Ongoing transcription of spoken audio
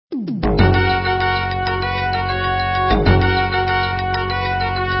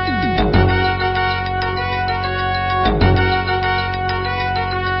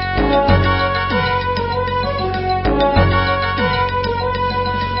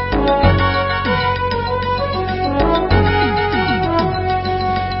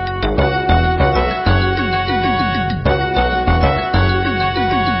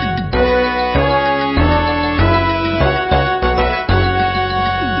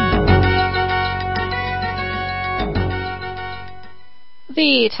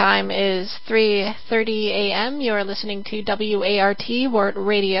The time is 3:30 a.m. You're listening to WART Word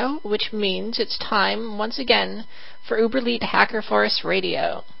Radio, which means it's time, once again, for Uber Leet Hacker Force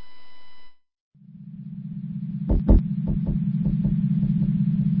Radio.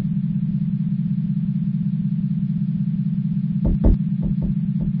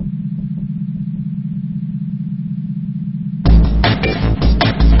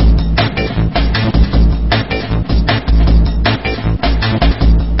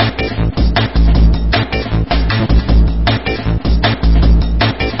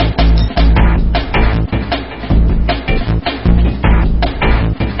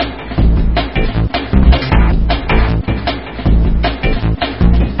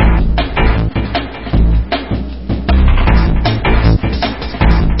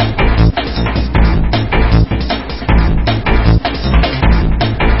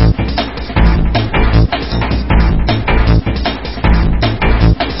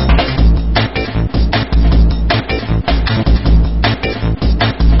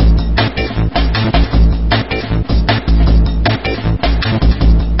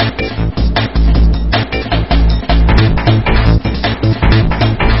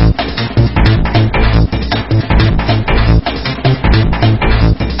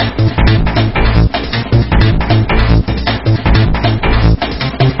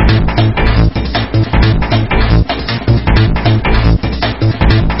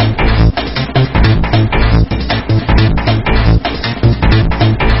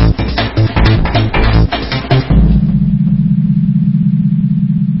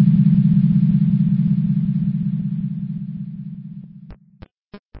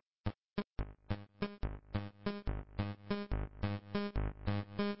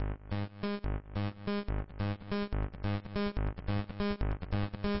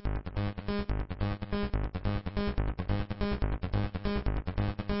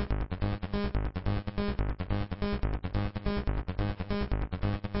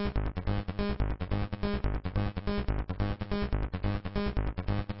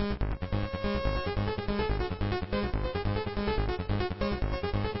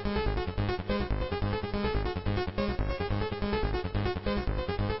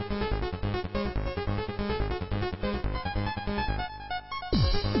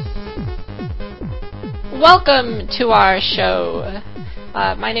 Welcome to our show.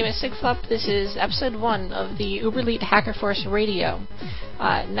 My name is Sigflup. This is episode 1 of the Uber Leet Hacker Force Radio.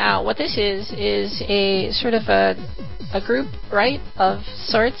 Now, what this is a sort of a group, right, of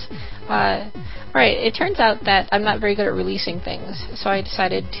sorts. Right, it turns out that I'm not very good at releasing things, so I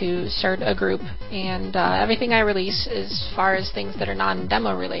decided to start a group, and everything I release, as far as things that are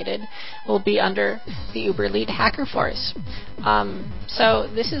non-demo related, will be under the Uber Leet Hacker Force. So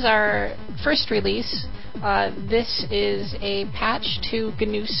this is our first release. This is a patch to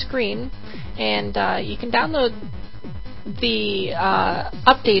GNU Screen, and you can download the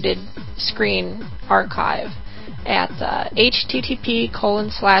updated screen archive at http://screen.tar.gz.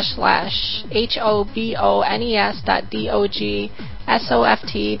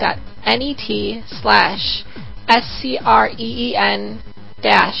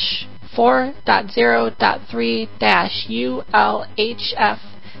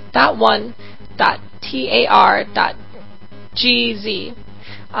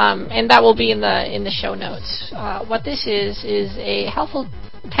 And that will be in the show notes. What this is a helpful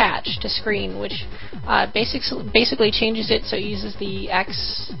patch to Screen, which basically changes it so it uses the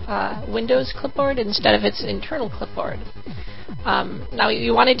X Windows clipboard instead of its internal clipboard. Now what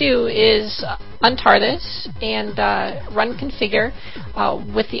you want to do is untar this and run configure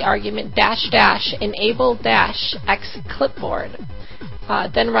with the argument -- enable -x clipboard.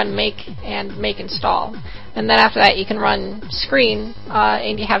 Then run make and make install. And then after that you can run screen,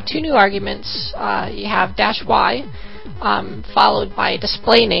 and you have 2 new arguments. You have -y followed by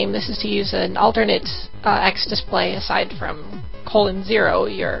display name. This is to use an alternate X display aside from :0,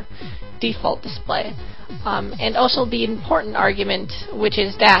 your default display. And also the important argument, which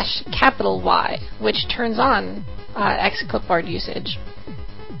is -Y, which turns on X clipboard usage.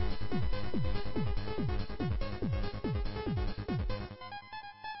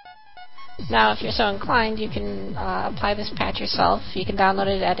 Now, if you're so inclined, you can apply this patch yourself. You can download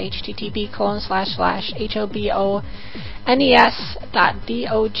it at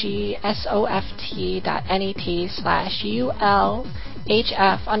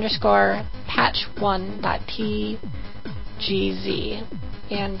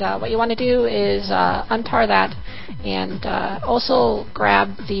And what you want to do is untar that, and also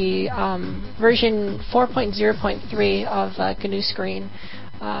grab the version 4.0.3 of GNU Screen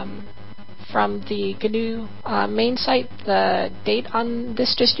from the GNU main site. The date on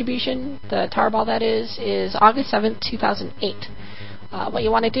this distribution, the tarball that is August 7th, 2008. What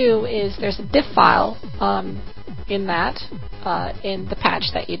you want to do is there's a diff file in in the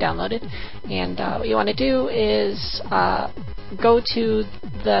patch that you downloaded, and what you want to do is go to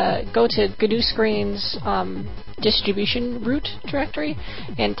GNU Screen's distribution root directory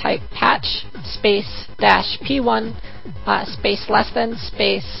and type patch space -p1 space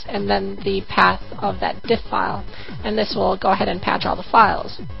space and then the path of that diff file, and this will go ahead and patch all the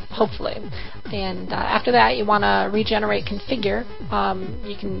files, hopefully. And after that, you want to regenerate configure.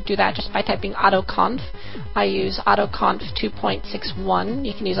 You can do that just by typing autoconf. I use autoconf 2.61.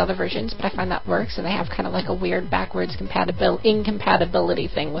 You can use other versions, but I find that works, and they have kind of like a weird backwards incompatibility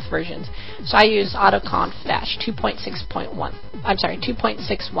thing with versions. So I use autoconf-2.6.1. I'm sorry,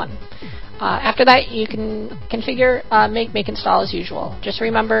 2.61. After that, you can configure, make install as usual. Just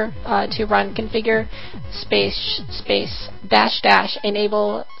remember to run configure space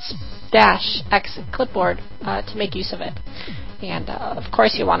enable -x clipboard to make use of it. And of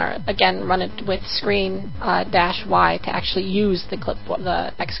course, you want to again run it with screen -y to actually use the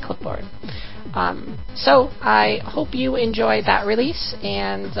X clipboard. So I hope you enjoy that release,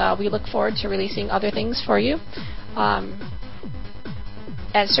 and we look forward to releasing other things for you.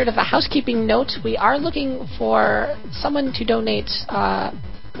 As sort of a housekeeping note, we are looking for someone to donate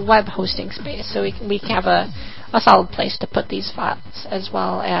web hosting space, so we can have a solid place to put these files, as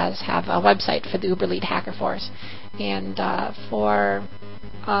well as have a website for the Uber Leet Hacker Force. And for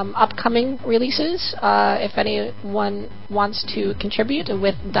upcoming releases, if anyone wants to contribute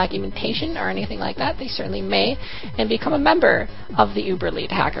with documentation or anything like that, they certainly may, and become a member of the Uber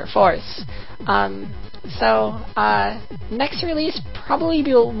Leet Hacker Force. So next release probably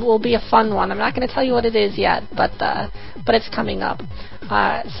will be a fun one. I'm not going to tell you what it is yet, but it's coming up.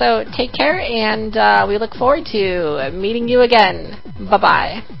 So take care, and we look forward to meeting you again.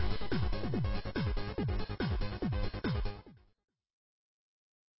 Bye-bye.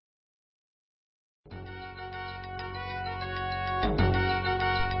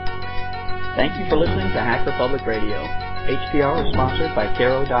 Thank you for listening to Hacker Public Radio. HPR is sponsored by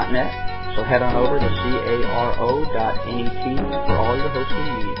Caro.net, so head on over to caro.net for all your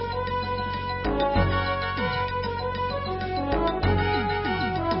hosting needs.